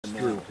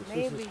street.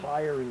 This is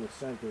higher in the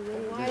center.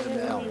 Why There's a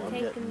didn't nail. we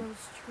take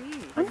those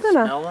trees? I'm gonna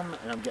smell them,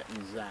 and I'm getting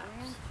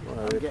zapped.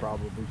 Well, they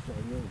probably said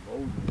you're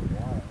old in a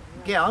while.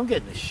 Yeah, I'm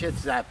getting the shit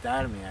zapped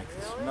out of me. I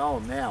can smell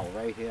a nail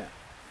right here.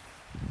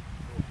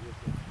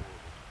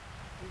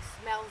 He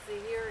smells the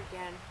ear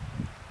again.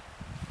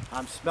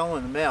 I'm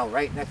smelling the male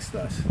right next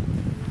to us.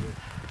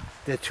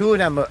 The two of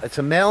them, it's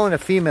a male and a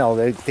female.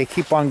 They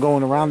keep on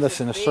going around us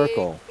in a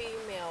circle. Big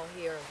female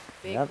here.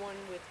 Big Yep. one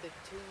with the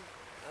two,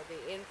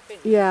 the infant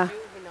Yeah. and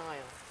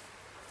juvenile.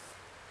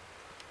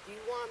 Do you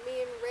want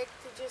me and Rick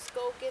to just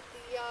go get the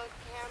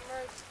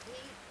camera,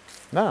 Pete?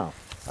 No,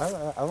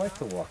 I like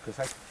to walk because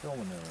I can feel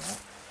when they're around.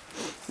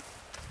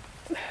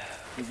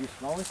 Did you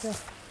smell it there?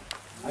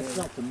 I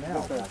smelled the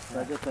male.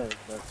 I get that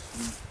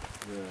sweet.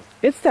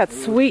 It's that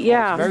sweet,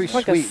 yeah. Very it's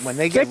like sweet. When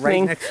they get right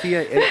sickening. next to you,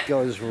 it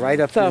goes right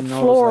up It's a your nose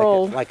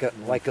floral. like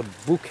a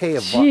bouquet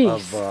of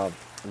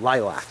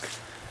lilac.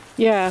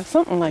 Yeah,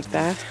 something like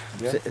that.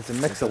 It's a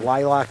mix of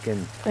lilac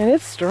and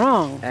it's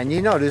strong. And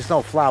you know there's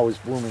no flowers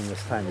blooming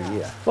this time of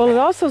year. Well, it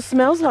also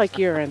smells like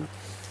urine.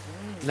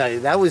 No,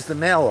 that was the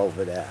male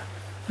over there.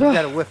 You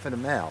got a whiff of the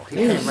male. He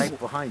came right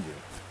behind you.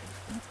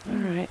 All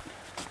right.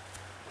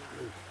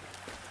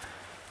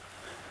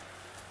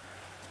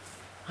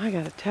 I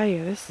gotta tell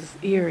you, this is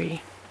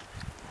eerie.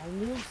 I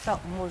knew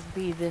something would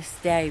be this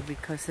day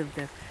because of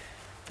the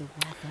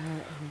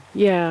weather and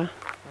Yeah. right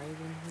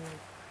in here.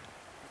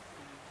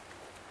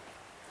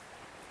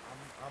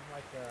 I'm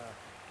like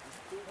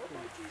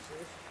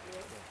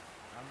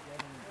I'm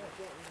getting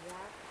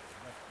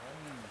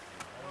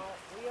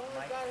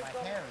my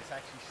hair is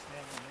actually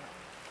standing up.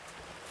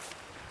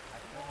 I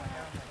feel my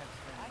hair on my head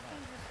standing up.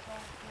 Just go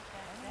get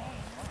that thing.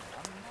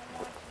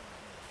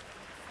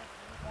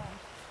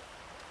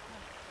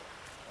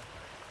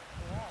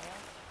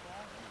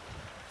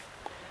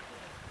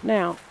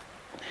 Now,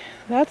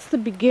 that's the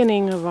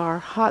beginning of our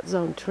hot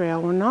zone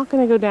trail. We're not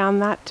going to go down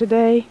that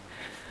today.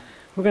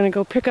 We're going to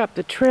go pick up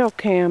the trail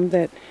cam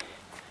that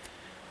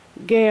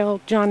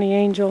Gayle, Johnny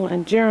Angel,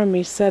 and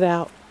Jeremy set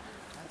out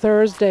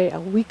Thursday a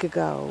week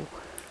ago.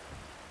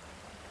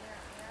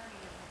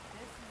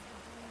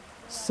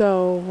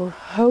 So we're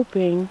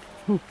hoping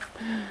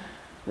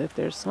that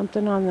there's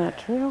something on that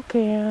trail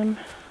cam.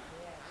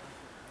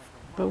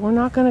 But we're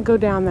not going to go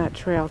down that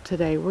trail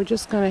today. We're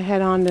just going to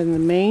head on to the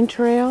main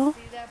trail.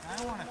 I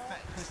don't want to,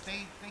 because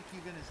they think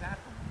you're going to zap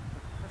them.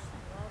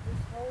 Well,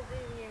 just hold it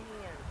in your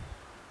hand.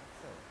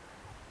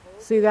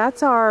 See,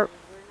 that's our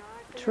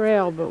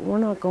trail, but we're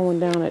not going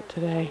down it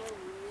today.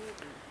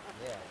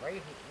 Yeah, right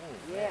here.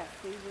 Ooh, Yeah,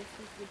 see, this is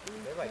the blue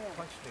they like trail.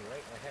 punched me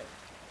right in the head.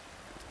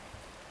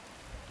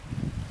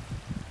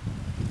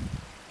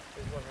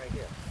 There's one right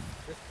here.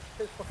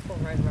 There's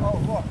one right around. Oh,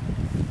 look.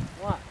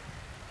 What?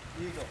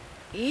 Eagle.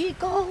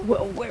 Eagle?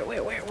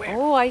 Where?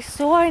 Oh, I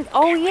saw it.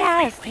 Oh,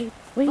 yes. Wait.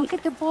 Look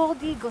at the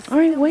bald eagle. See All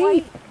right, the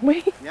wait.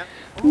 Yep.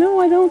 No,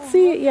 I don't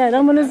see it yet.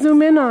 I'm going to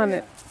zoom in on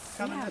it.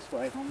 Coming this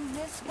way. Come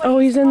this way. Oh,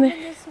 he's in coming the-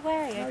 this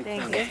way, I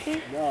think. Is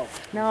he? No.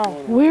 No.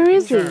 Where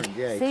is he? Turned,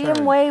 yeah, he See turned.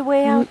 him way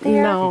out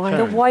there? No, He The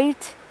turned.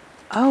 white?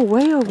 Oh,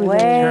 way over Way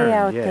there. turned,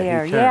 out yeah, he there.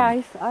 turned.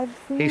 Yeah, I've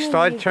seen He him.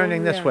 started He's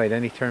turning over this there. way,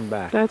 then he turned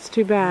back. That's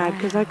too bad,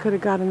 because I could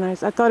have got a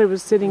nice... I thought it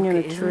was sitting in a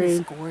Isn't tree.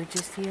 this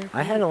gorgeous here?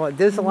 I had a lot,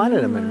 there's a lot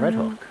of them in Red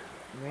Hook.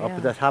 Up Yeah.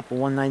 at the top of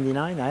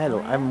 199, I have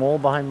them all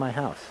behind my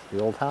house, the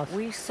old house.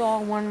 We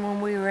saw one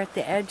when we were at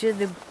the edge of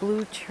the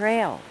blue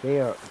trail.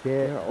 They're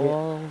They're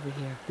all over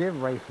here. They're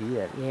right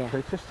here. Yeah.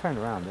 So just turn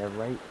around. They're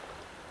right.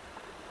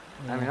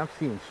 I mean, I'm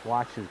seeing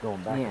swatches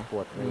going back and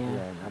forth right here.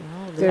 And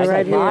No, They're there's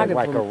right a here. lot of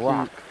like a them,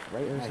 rock. Pete.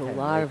 Right in There's my a head,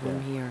 lot right of them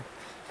there. here.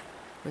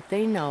 But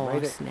they know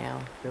Right us now.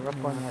 They're up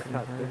We're on not that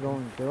gonna top. hurt They're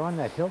 'em. They're on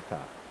that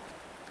hilltop.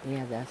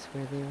 Yeah, that's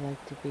where they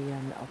like to be,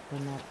 up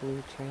on that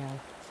blue trail.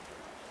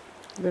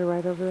 They're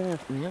right over there.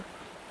 Yep.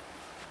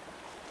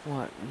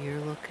 What, you're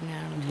looking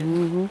at them too?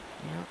 Mm-hmm.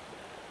 Yep.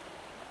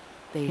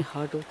 They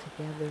huddle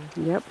together.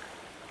 Yep.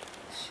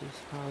 She's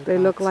probably They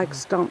got look like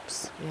some.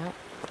 stumps. Yep.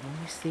 Let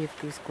me see if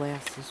these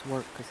glasses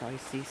work, because I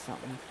see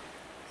something.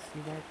 See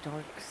that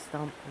dark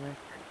stump, Rick?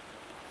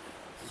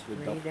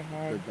 Straight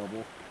ahead. The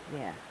double.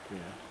 Yeah. Yeah.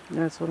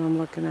 That's what I'm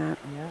looking at.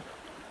 Yep.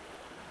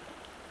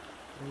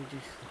 They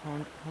just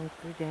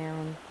hunker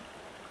down.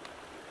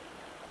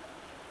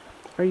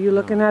 Are you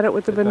looking at it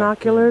with the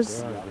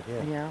binoculars? They're over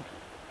here. Yeah.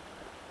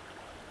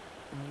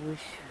 I wish.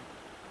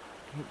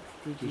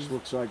 Did This you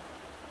looks like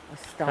a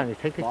Connie,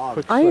 stump? take a Bob.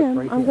 quick I look am.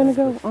 right I'm here. going to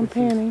go. This I'm is-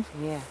 panning.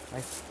 Yeah.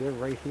 They're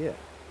right here.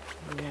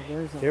 Yeah,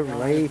 there's a They're lot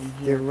right- of them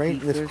they're here, right in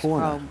Pete. this There's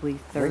corner. probably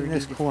 30 Right in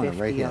this to corner,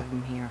 50 right here. of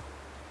them here.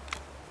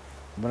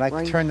 When I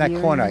Right turned that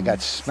here, corner, I yeah.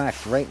 got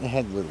smacked right in the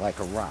head with like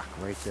a rock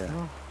right there.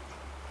 Oh.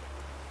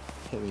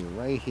 Hit me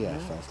right here. I Yeah,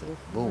 felt this it. is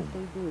Boom. what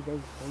they do. They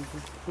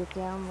just sit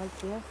down like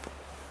this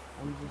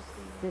and just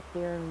sit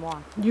there and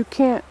watch. You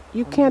can't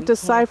we can't can't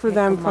decipher pick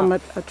them 'em from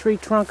up. a tree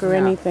trunk or No.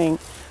 anything.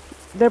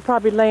 They're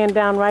probably laying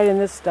down right in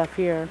this stuff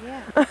here.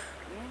 Yeah. Yeah. They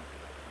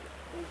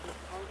just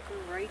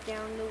hunker right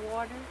down the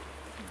water,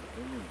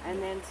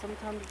 and then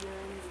sometimes they're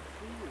in the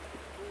trees.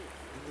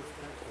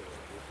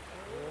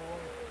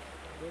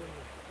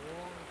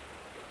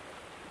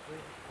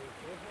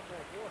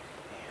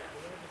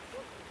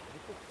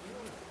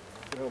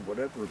 You know,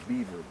 whatever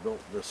beaver built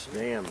this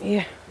dam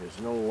Yeah. is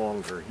no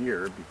longer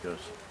here because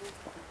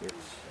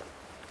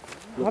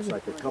looks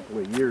like a couple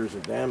of years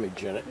of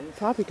damage in it.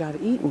 Probably got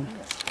eaten.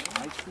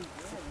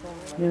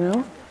 You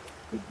know?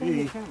 Could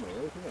be. I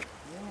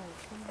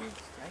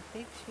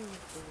think she was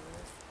there.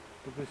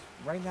 Because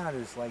right now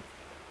there's like,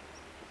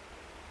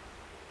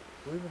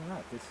 believe it or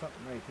not, there's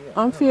something right here.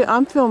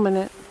 I'm filming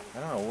it. I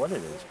don't know what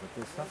it is, but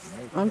there's something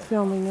right I'm here.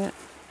 filming it.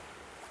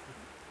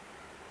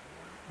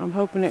 I'm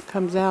hoping it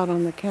comes out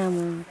on the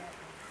camera.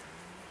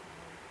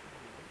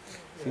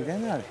 See, they're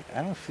not,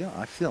 I don't feel,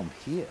 I feel them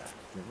here.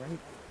 They're right.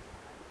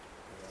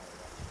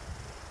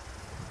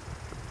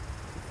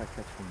 If I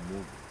catch them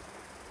moving.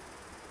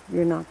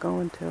 You're not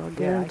going to, I'll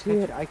guarantee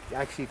it. I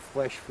actually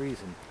flash freeze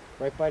them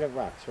right by the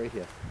rocks, right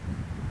here.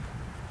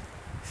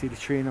 See the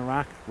tree in the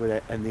rock where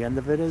that, and the end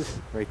of it is?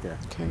 Right there.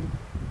 Okay.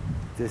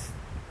 This,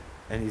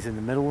 and he's in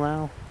the middle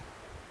now.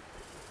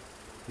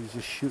 He's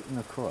just shooting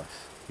across.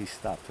 He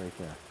stopped right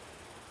there.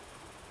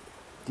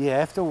 Yeah,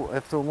 after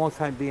a long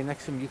time being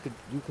next to him,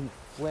 you can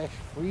flash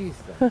freeze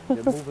them.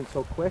 They're moving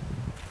so quick.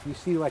 You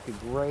see like a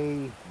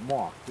gray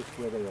mark just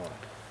where they are.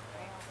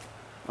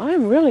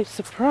 I'm really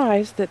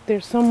surprised that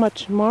there's so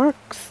much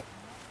marks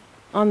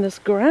on this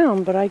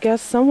ground, but I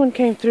guess someone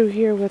came through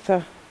here with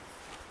a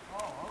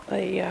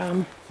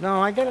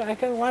No, I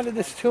got a lot of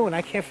this too, and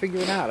I can't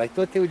figure it out. I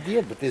thought there were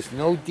deer, but there's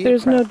no deer.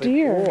 There's no crap at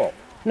deer. all.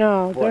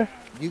 No, But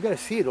you got to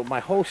see it. My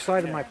whole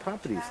side of my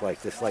property is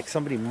like this, like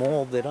somebody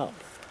mauled it up.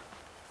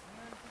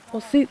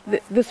 well, see,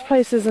 this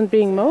place isn't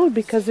being mowed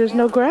because there's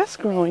no grass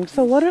growing.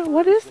 So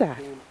what is that?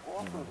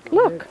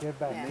 Look. They're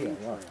back here.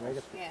 Look, right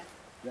up.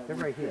 They're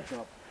right here.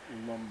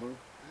 Lumber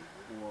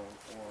or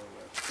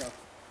stuff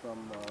from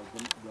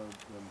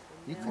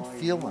You can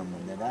feel them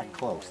when they're that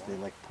close. They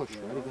like push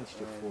right against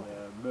your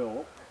forehead.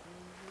 milk.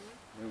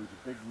 There was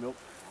a big milk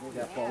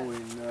depot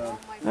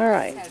in All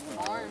right,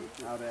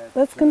 out at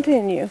let's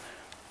continue.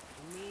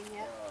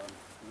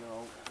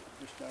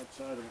 just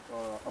outside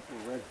of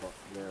Upper Red Hook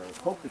there,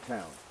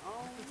 Coca-Town.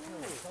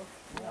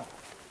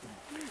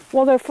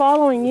 Well, they're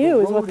following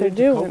you, is The what road they're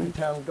into doing.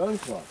 Coca-Town Gun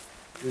Club.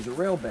 There's a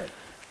rail bed.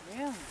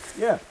 Really?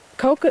 Yeah,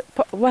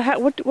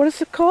 What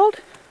is it called?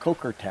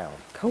 Coca-Town.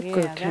 Coca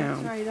Yeah,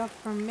 Town. that's right up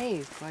from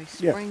me by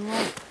Yeah. Spring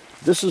Lake.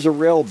 This is a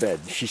rail bed.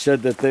 She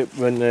said that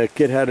when the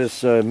kid had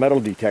his metal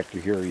detector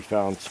here, he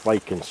found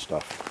spike and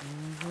stuff.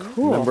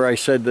 Cool. Remember I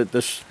said that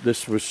this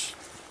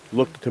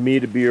looked to me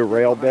to be a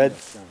rail bed?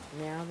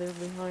 Now they're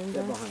behind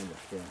They're us. behind us,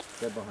 yeah.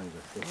 They're behind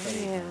us. They're Oh,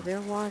 settled yeah, down.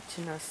 they're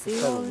watching us. See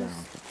Settled those?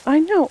 down. I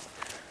know.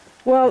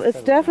 Well,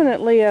 it's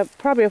definitely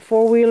probably a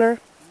four-wheeler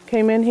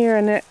came in here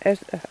and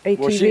ATV.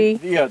 Well, see,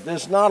 yeah,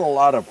 there's not a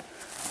lot of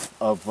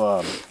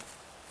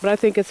But I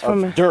think it's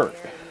from. dirt,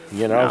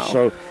 you know, No.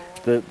 so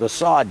the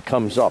sod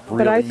comes up really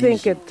But I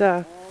think easy. it.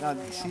 Now, you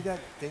see that?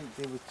 They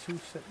were two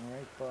sitting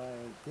right by.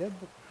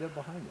 They're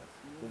behind us.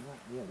 They're not,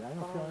 yeah, I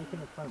don't feel anything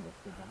in front of us.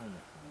 They're behind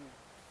us.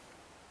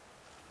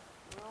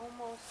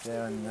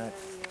 They're in that.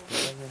 They're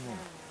right in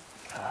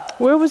there.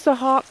 Where was the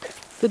hawk?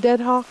 The dead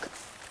hawk?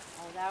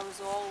 Oh, that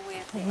was all the way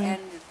at the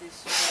end of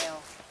this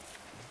trail.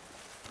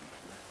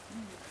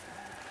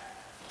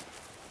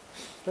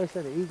 So I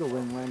said the eagle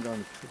didn't land on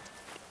the tree.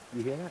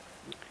 You hear that?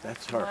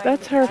 That's her.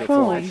 That's her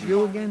phone.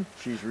 You again?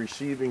 She's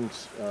receiving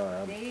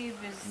Dave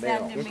is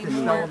mail. sending me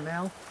Interstellar more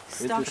mail?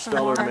 stuff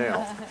interstellar from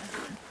mail.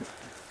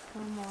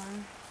 from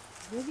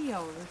our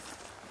videos.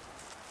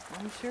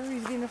 I'm sure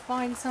he's gonna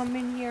find some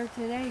in here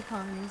today,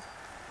 Connie.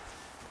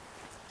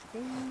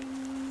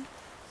 Ding.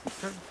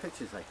 Certain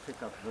pitches I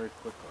pick up very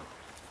quickly.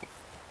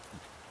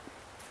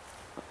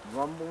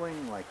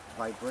 Rumbling, like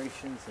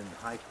vibrations and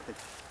high pitch.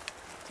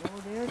 Oh,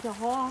 there's a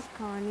hawk,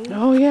 Connie.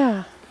 Oh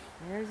yeah.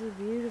 There's a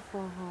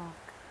beautiful hawk.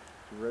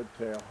 red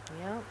tail.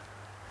 Yep.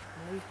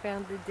 And we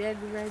found the dead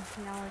red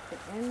tail at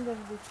the end of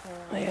the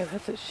trail. Yeah,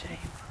 that's a shame.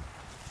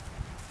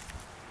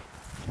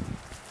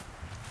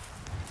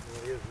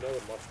 Here's another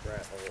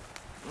muskrat hole.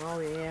 Oh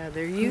yeah,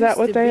 there used that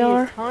what to they be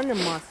are? a ton of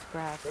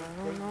muskrats.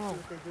 I don't know.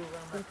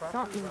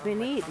 Something's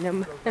been eating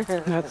them.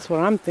 That's what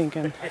I'm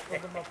thinking.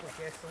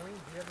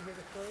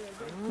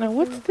 Now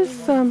what's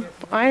this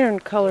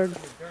iron-colored,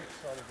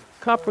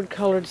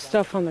 copper-colored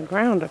stuff on the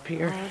ground up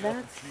here? Oh,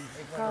 that's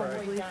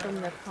probably from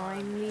the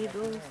pine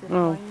needles, the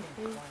Oh. pine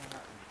trees.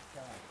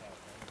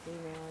 See,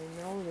 now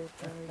I know there's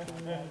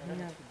everything in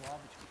here.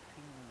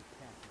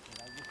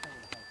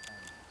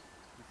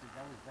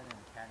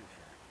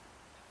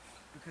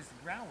 Because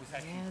the ground was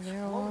Yeah,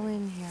 they're all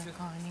in here,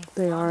 Connie.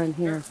 They are in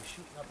here.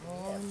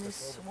 All in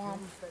this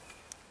swamp.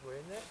 We're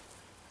in there.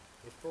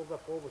 It filled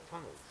up all the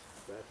tunnels.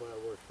 Back when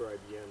I worked for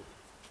IBM,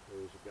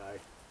 there was a guy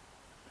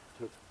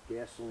took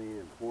gasoline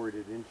and poured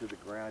it into the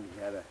ground.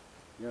 He had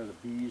the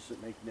bees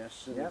that make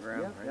nests in the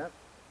ground, right? Yep.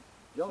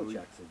 Yellow So he-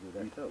 jacks, they do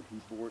that too. He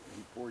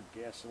poured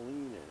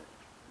gasoline in it.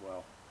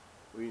 Well,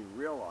 what he didn't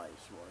realize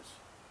was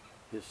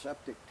his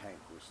septic tank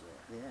was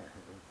there, Yeah,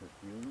 the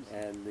fumes.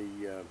 and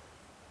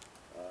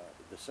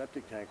the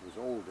septic tank was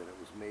old, and it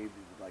was made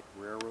with like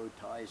railroad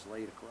ties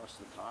laid across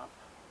the top.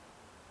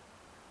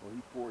 Well,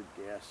 he poured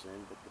gas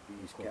in, but the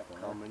bees kept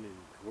coming, and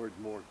he poured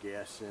more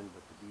gas in,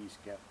 but the bees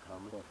kept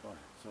coming.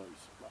 So he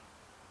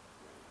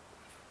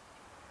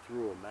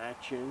threw a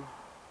match in,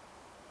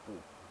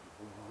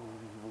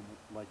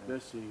 like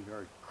this, and he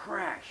heard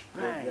crash,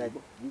 bang.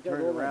 You got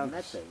Turned all that around.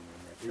 methane in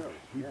there, too.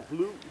 He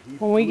blew.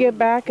 When we get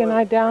back and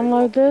I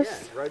download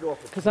this, Right off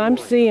the because I'm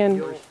seeing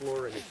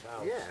floor in his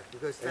house. Yeah,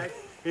 because that,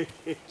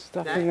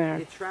 stuff in there.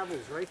 it travels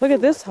right Look through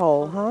at this like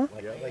hole, huh?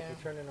 Like you're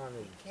turning on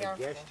a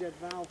gas jet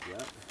valve,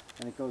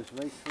 and it goes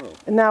right through.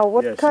 Now,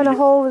 what Yeah, kind see, of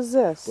hole is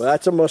this? Well,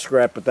 that's a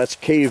muskrat, but that's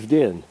caved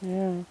in.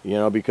 Yeah. You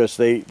know, because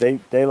they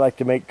like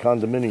to make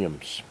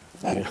condominiums.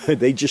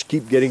 They just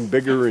keep getting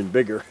bigger and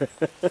bigger.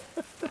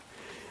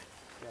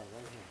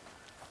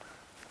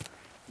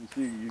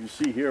 You can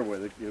see here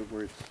where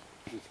it's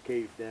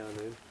caved down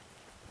in. And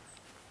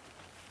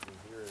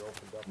here it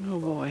opened up. Oh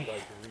boy.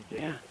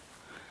 Yeah.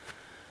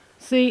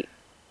 See,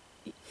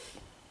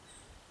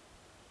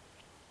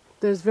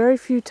 there's very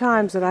few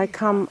times that I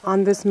come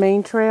on this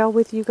main trail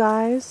with you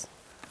guys.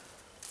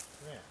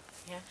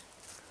 Yeah.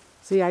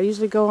 See, I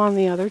usually go on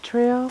the other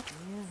trail.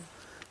 Yeah.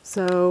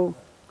 So,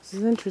 this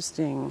is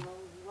interesting.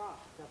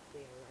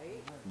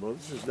 Well,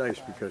 this is nice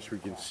because we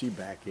can see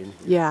back in here.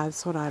 Yeah,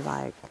 that's what I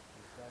like.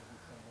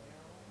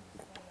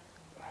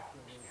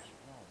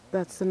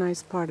 That's the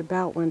nice part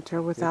about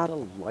winter without...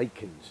 Look at the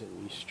lichens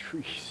in these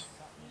trees.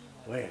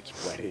 Boy,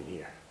 it's wet in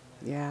here.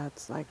 Yeah,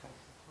 it's like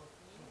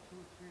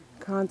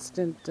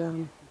constant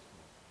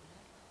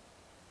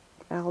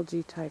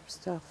algae type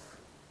stuff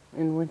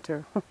in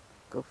winter.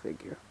 Go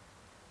figure.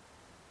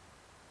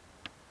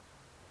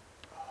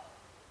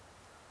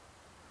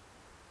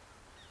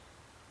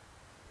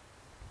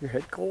 Your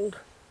head cold?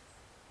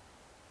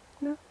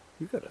 No.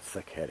 You got a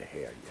thick head of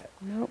hair yet.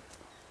 Nope.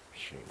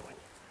 Shame on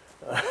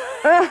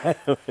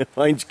you.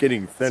 Mine's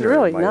getting thinner. It's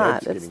really My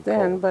not. head's It's getting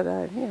thin, cold.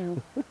 but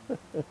you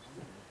know.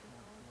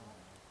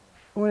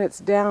 When it's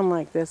down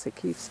like this, it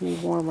keeps me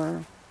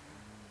warmer.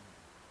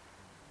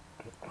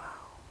 Wow.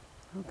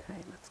 Okay,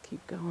 let's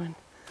keep going.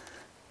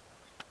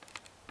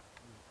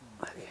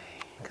 Okay.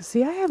 Because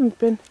see, I haven't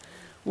been...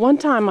 One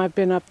time I've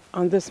been up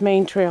on this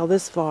main trail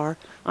this far.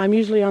 I'm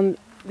usually on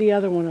the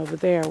other one over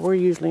there. We're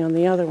usually on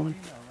the other one.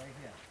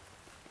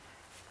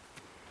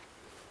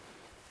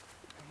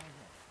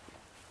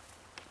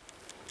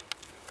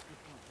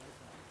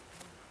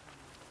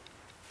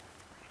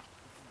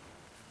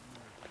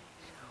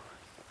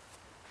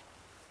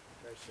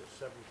 There's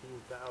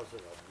 17,000 of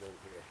them in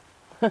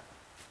here.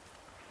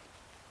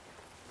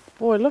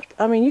 Boy, look,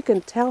 I mean, you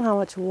can tell how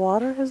much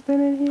water has been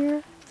in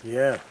here.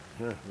 Yeah,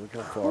 look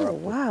how far Oh, up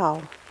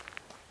wow.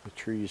 the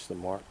trees the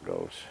mark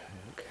goes.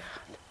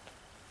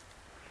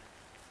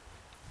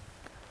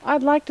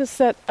 I'd like to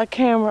set a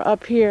camera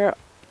up here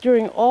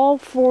during all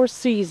 4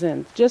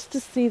 seasons just to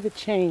see the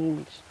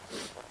change.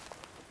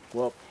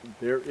 Well,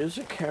 there is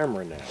a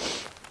camera now.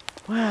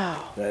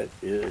 Wow. That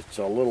it's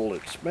a little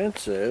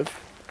expensive,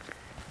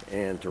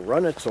 and to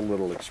run it's a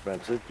little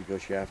expensive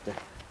because you have to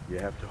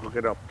hook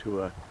it up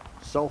to a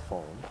cell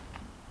phone,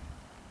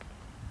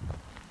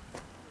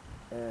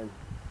 and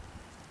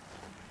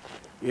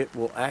it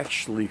will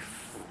actually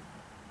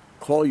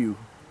call you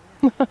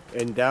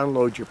and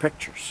download your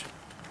pictures.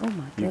 Oh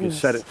my You goodness. can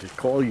set it to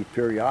call you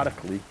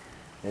periodically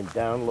and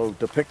download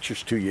the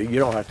pictures to you. You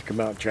don't have to come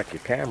out and check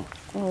your camera.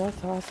 Oh,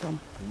 that's awesome.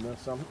 Isn't that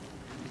something?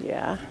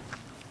 Yeah.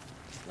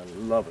 I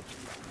love it.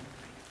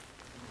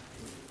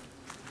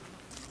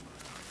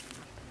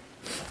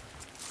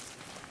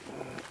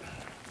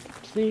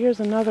 See, here's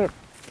another.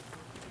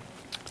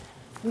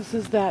 This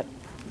is that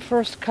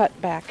first cut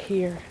back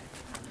here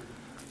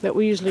that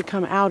we usually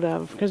come out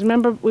of. Because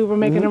remember, we were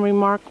making a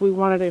remark, we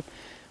wanted to,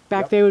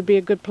 back there would be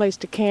a good place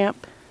to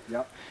camp.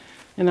 Yep.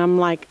 And I'm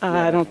like,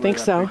 I don't think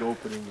so.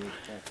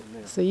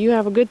 So you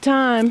have a good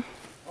time.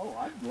 Oh,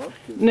 I'd love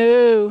to.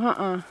 No,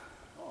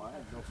 Oh, I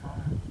have no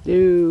problem.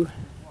 No.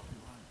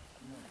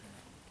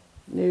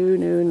 No,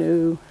 no,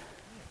 no.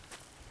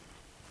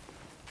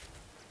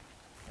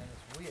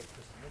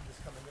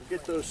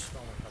 Get those.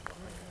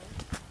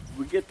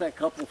 We get that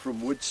couple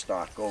from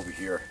Woodstock over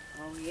here,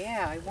 Oh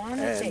yeah, I wanted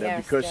and to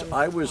ask because them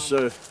I to was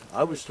come.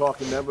 I was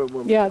talking. Remember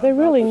when? Yeah, they're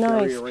about really this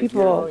area nice right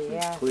people. here, Oh, this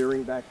yeah.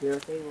 clearing back there,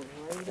 They were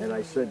right and I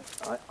in said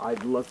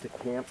I'd love to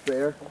camp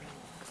there.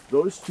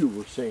 Those two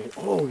were saying,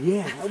 "Oh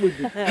yeah, that would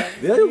be,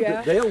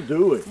 Yeah. they'll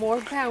do it.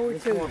 More power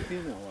to them.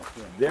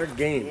 They're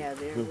game." Yeah,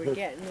 we're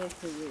getting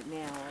into it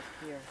now up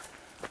here.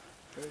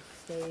 They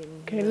stay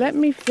in Okay, here, let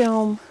me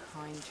film.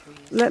 pine trees.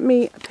 Let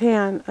me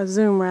pan,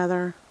 zoom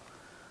rather,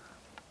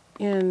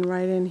 in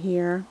right in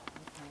here.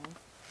 Okay.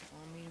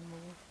 Want me to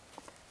move?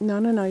 No,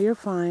 no, no, you're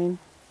fine.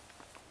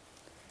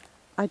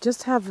 I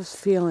just have this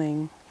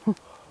feeling. Yeah,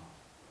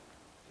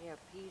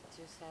 Pete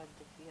just had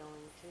the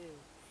feeling too.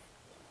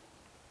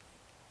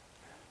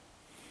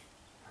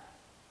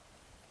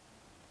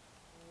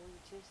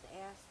 We just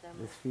asked them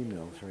This if they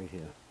female's would- right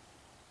here.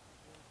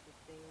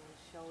 if they will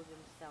show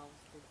themselves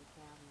to the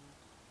camera.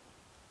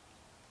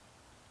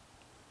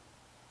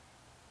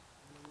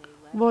 And they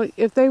let Well, us-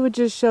 if they would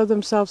just show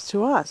themselves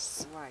to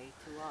us. right,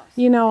 to us.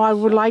 You know, I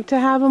would like to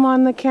have them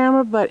on the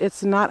camera, but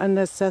it's not a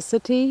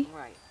necessity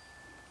Right.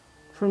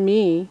 for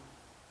me.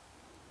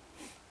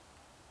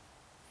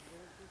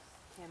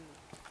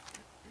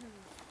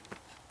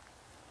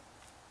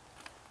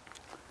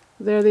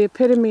 They're the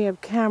epitome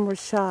of camera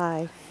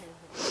shy.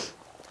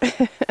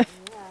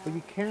 But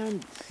you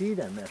can see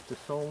them after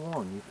so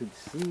long. You could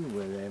see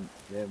where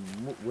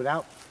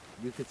without,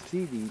 you could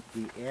see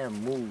the air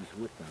moves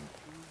with them.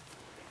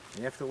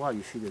 And after a while,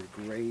 you see this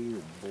gray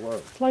blur.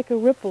 It's like a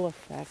ripple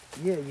effect.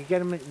 Yeah, you get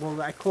them. Well,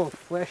 I call it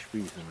flash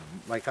freezing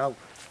them. Like I'll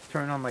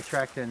turn on my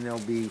tractor and they'll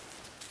be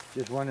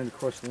just running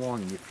across the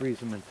lawn, and you freeze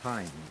them in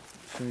time.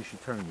 As soon as you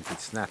turn, you can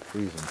snap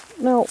freeze them.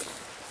 Now,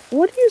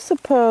 what do you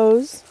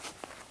suppose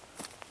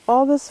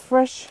all this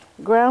fresh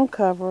ground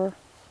cover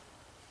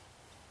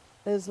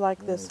is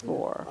like this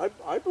for?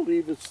 I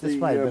believe it's This the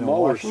might have been a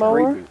mower wash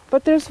Mower? scraping.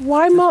 But there's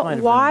why This might have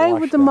been why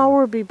would washed the down.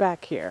 mower be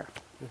back here?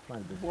 This might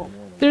have been some more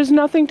than There's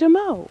nothing to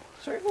mow.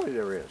 Certainly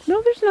there is.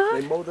 No, there's not.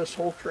 They mow this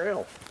whole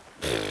trail.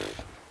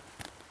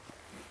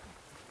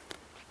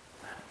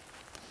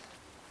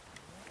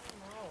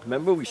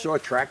 Remember we saw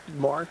tractor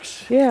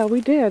marks? Yeah,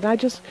 we did. I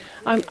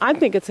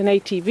think it's an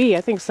ATV.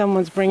 I think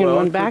someone's bringing Well,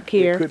 one it back could,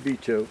 here. It could be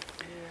two.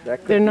 That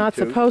could They're be not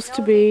two. supposed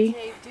to be.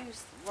 They do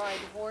ride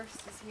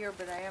horses here,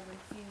 but I haven't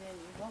seen any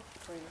wolf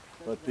prints.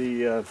 But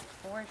the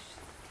Horse.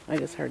 I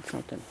just heard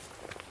something.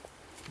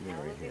 Yeah,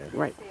 right here.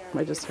 Right.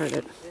 I just heard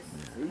it. This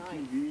is nice.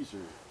 ATVs are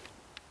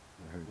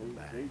I heard the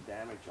bang. they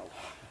damage a lot.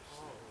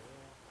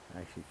 I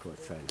actually caught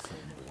sight of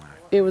something black.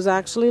 It was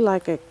actually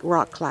like a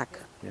rock clack.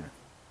 Yeah.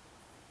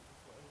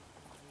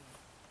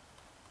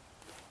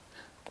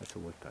 That's a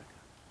woodpecker.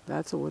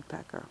 That's a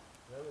woodpecker.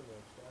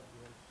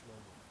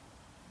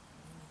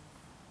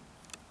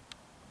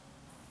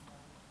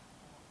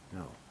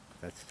 No,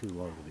 that's too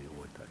low to be a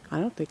woodpecker. I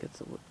don't think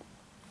it's a wood.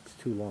 It's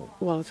too low.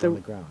 Well, It's on the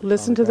ground. It's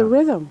listen on to the ground.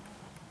 rhythm.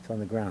 It's on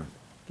the ground.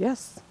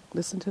 Yes,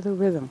 listen to the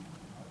rhythm.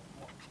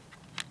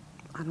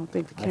 I don't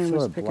think the I saw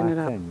camera's a picking black it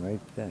up. thing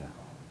right there.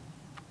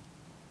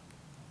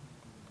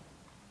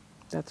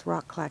 That's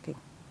rock clacking.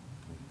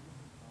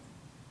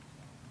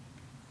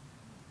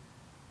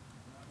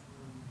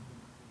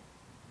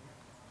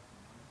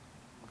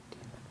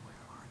 Where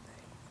are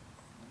they?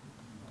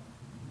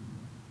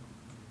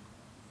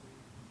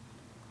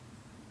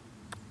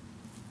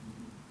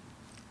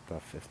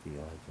 About 50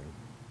 yards. Right?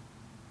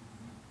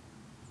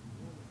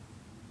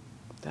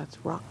 That's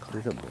rock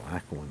There's clacking. a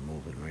black one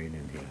moving right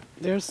in here.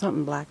 There's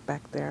something black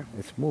back there.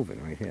 It's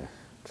moving right here.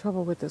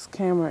 Trouble with this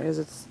camera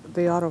is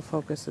the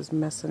autofocus is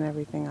messing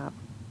everything up.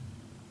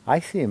 I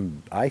see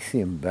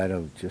him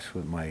better just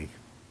with my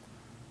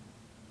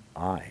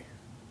eye.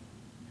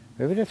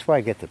 Maybe that's why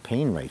I get the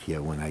pain right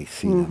here when I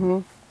see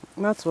them.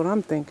 That's what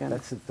I'm thinking.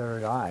 That's the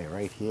third eye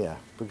right here.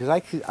 Because I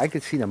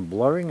could see them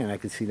blurring and I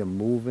could see them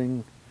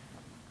moving.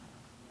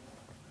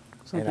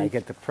 And I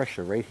get the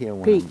pressure right here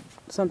when Pete, I'm...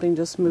 something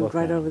just moved Look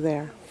right at over him.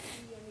 there.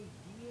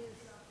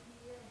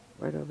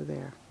 Right over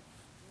there.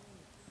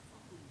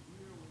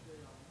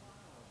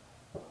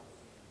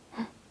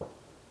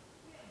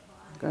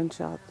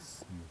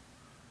 Gunshots.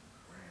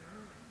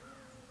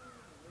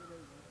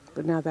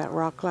 But now that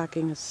rock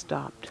clacking has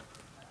stopped.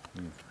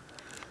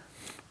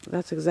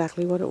 That's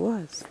exactly what it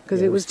was. Because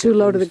Yeah, it was too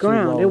low to the too low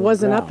ground. to It the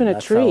wasn't up in ground. a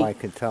That's tree. how I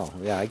could tell.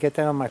 Yeah, I get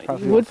that on my property all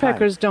the time.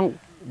 Woodpeckers don't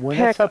When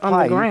peck it's up on the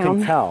high, you ground.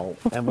 can tell,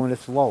 and when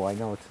it's low, I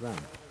know it's them.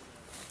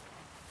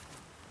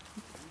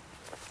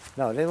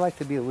 No, they like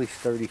to be at least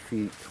 30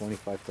 feet,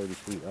 25, 30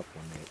 feet up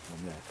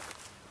when they're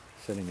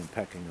sitting and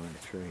pecking on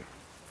a tree.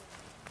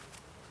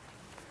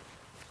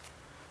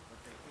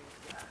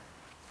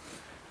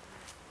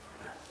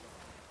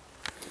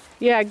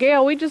 Yeah,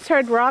 Gayle, we just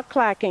heard rock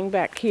clacking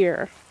back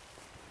here.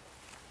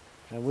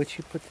 Now, where'd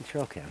you put the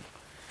trail cam?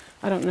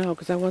 I don't know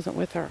because I wasn't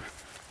with her.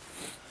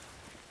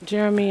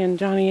 Jeremy and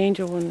Johnny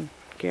Angel when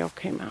Gayle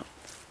came out.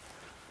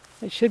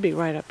 It should be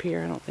right up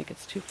here. I don't think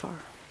it's too far.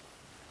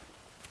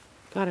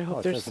 God, I hope Oh,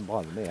 it there's. doesn't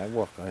bother me. I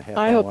walk a half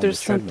I hour hope on there's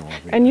the some. treadmill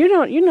every And day.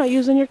 you're not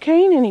using your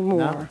cane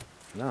anymore.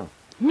 No.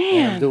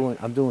 Man, And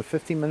I'm doing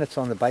 15 minutes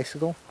on the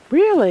bicycle,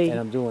 really? and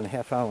I'm doing a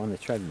half hour on the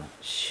treadmill.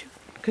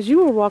 Because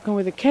you were walking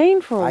with a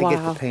cane for a I while.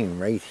 get the pain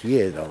right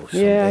here, though. some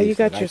Yeah, days you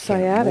got that your I can't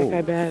sciatic, move.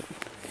 I bet.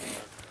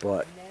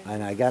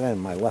 And I got it in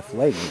my left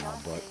leg now,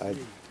 but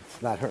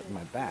it's not hurting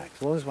my back.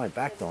 As long as my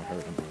back don't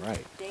hurt, I'm all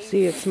right.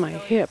 See, it's my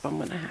hip. I'm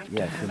gonna have to.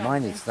 Yeah, have. see,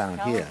 mine is down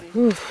here,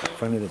 Oof.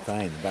 front of the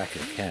thigh and the back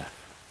of the calf.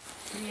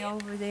 See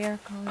over there,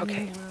 Connie,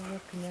 Okay. we're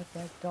looking at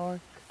that dark,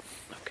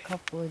 Okay.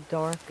 couple of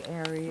dark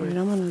areas. Wait,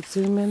 I'm gonna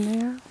zoom in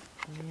there.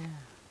 Yeah.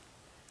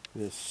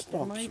 This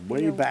stuff's might be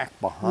way a- back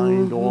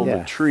behind all Yeah.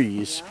 the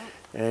trees,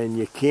 and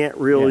you can't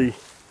really,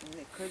 And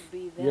it could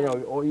be them. you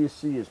know, all you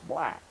see is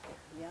black.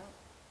 Yeah.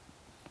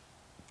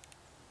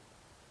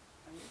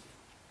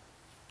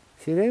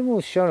 See, they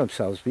won't show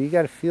themselves, but you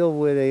got to feel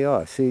where they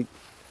are. See,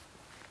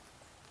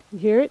 You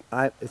hear it?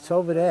 it's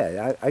over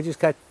there. I just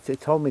got, it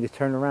told me to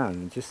turn around,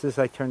 and just as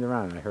I turned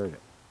around, I heard it.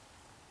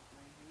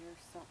 I hear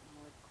something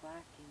with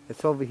clacking.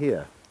 It's over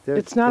here.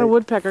 It's not a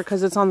woodpecker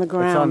because it's on the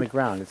ground. It's on the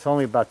ground. It's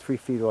only about 3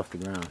 feet off the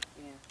ground.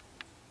 Yeah.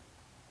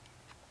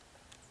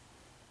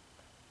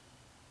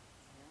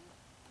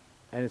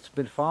 And it's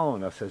been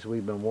following us as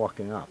we've been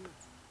walking up.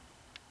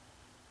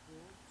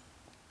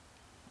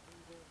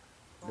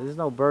 There's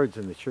no birds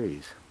in the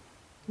trees.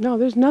 No,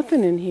 there's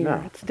nothing in here.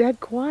 No. It's dead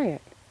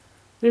quiet.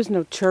 There's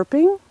no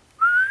chirping.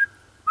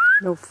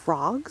 No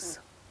frogs.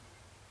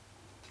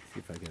 See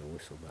if I get a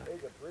whistle back. Hey,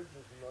 the bridge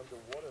isn't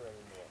underwater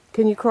anymore.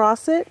 Can you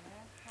cross it?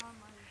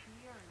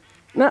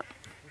 No.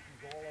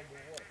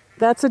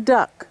 That's a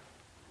duck.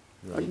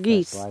 Right, Or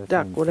geese, a lot of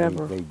duck, times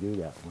whatever. They do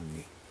that when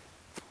they...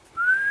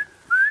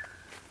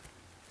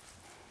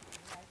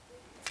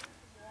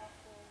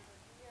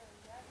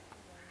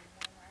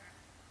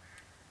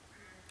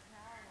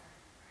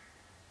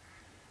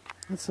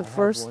 That's the I had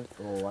first. one-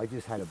 Oh, I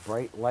just had a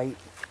bright light.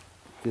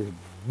 Just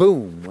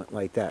boom, went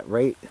like that,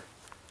 right?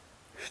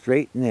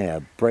 Straight in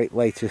there. Bright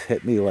light just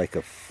hit me like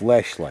a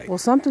flashlight. Well,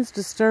 something's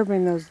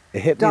disturbing those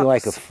It hit ducks. me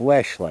like a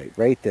flashlight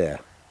right there.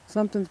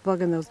 Something's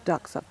bugging those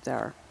ducks up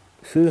there.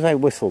 As soon as I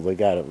whistled, I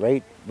got it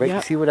right. Right. Yep.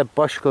 You see where that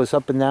bush goes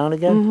up and down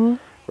again? Mm-hmm.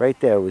 Right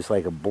there, it was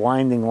like a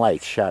blinding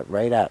light shot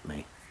right at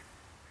me.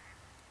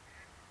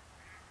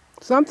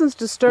 Something's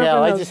disturbing Yeah,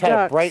 I those just ducks.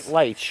 had a bright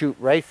light shoot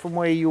right from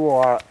where you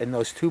are, and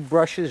those two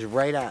brushes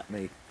right at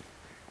me,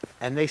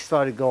 and they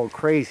started going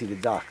crazy. The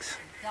ducks.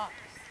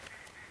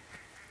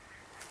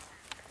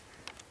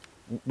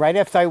 Right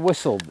after I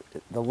whistled,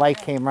 the light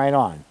came right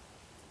on.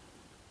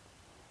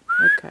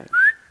 Okay.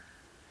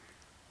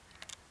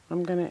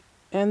 I'm going to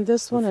end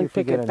this one Let's see and if we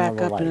pick get it back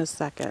another up in a light.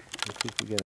 second. Let's see if we get